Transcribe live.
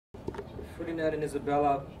Ferdinand and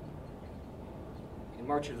Isabella, in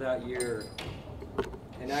March of that year,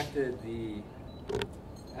 enacted the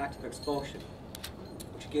Act of Expulsion,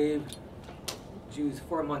 which gave Jews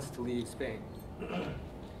 4 months to leave Spain.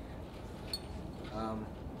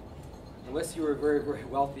 Unless you were very, very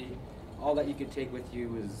wealthy, all that you could take with you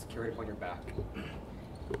was carried upon your back.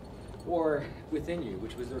 Or within you,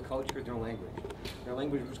 which was their culture, their language. Their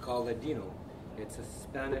language was called Ladino. It's a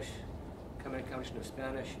Spanish, combination of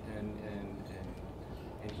Spanish and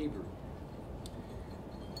Hebrew.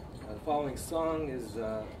 The following song is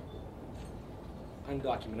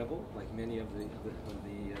undocumentable, like many of the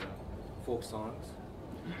folk songs.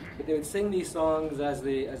 But they would sing these songs as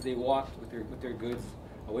they walked with their goods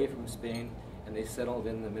away from Spain, and they settled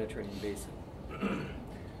in the Mediterranean basin.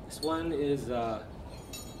 This one is a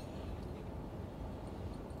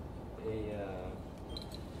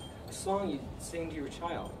song you sing to your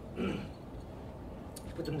child to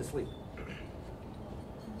put them to sleep.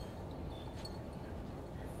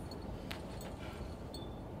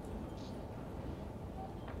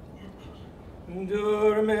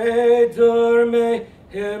 Durme, durme,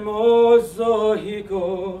 hermoso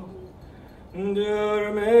hijo.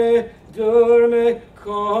 Durme, durme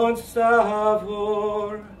con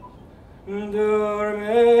sabor.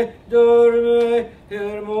 Durme, durme,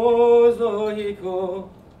 hermoso hijo.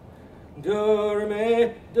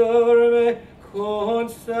 Durme, durme con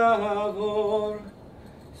sabor.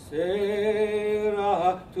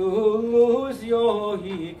 Será tu luz, yo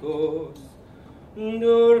hijos.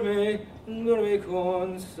 Durme, durme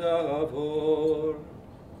con sabor.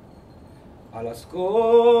 A la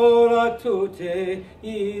scuola tu te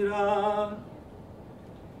irás,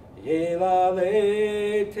 y la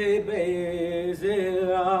ley te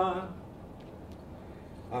besará.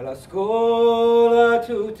 A la scuola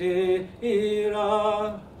tu te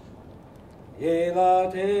irás, y la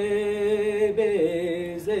te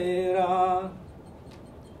besará.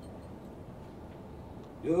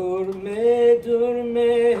 Durme,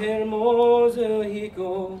 durme, hermoso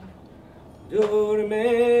hijo.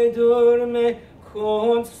 Durme, durme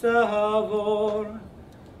con sabor.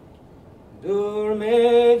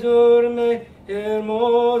 Durme, durme,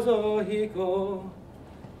 hermoso hijo.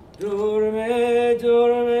 Durme,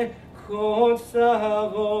 durme con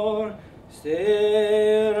sabor.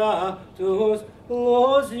 Será tus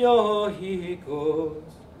los hijos.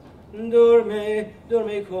 Durme,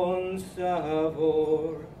 durme con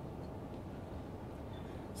sabor.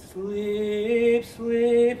 Sleep,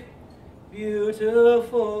 sleep,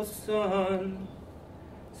 beautiful son.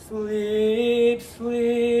 Sleep,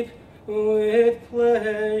 sleep with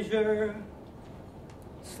pleasure.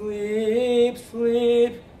 Sleep,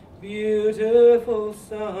 sleep, beautiful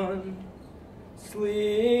son.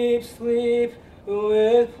 Sleep, sleep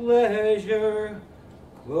with pleasure.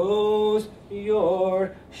 Close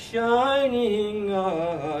your shining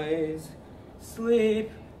eyes.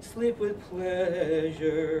 Sleep, sleep with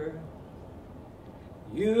pleasure.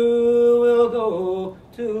 You will go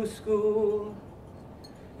to school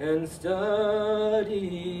and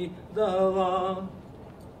study the law.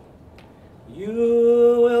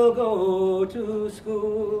 You will go to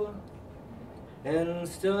school and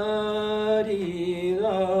study the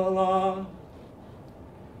law.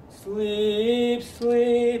 Sleep,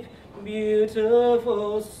 sleep,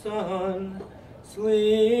 beautiful son.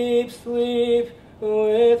 Sleep, sleep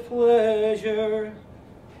with pleasure.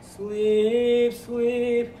 Sleep,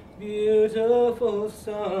 sleep, beautiful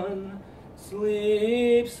son.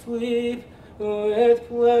 Sleep, sleep with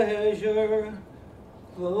pleasure.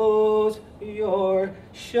 Close your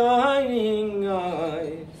shining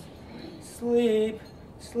eyes. Sleep,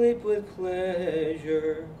 sleep with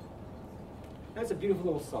pleasure. That's a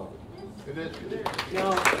beautiful little song. It is.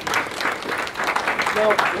 Now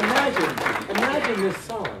imagine this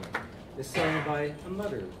song is sung by a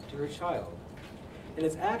mother to her child. And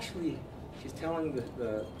it's actually, she's telling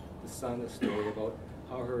the son a story about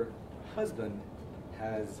how her husband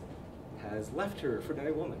has left her for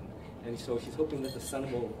another woman. And so she's hoping that the son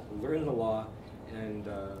will learn the law and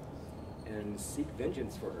seek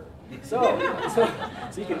vengeance for her. So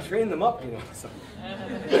you can train them up, you know. So.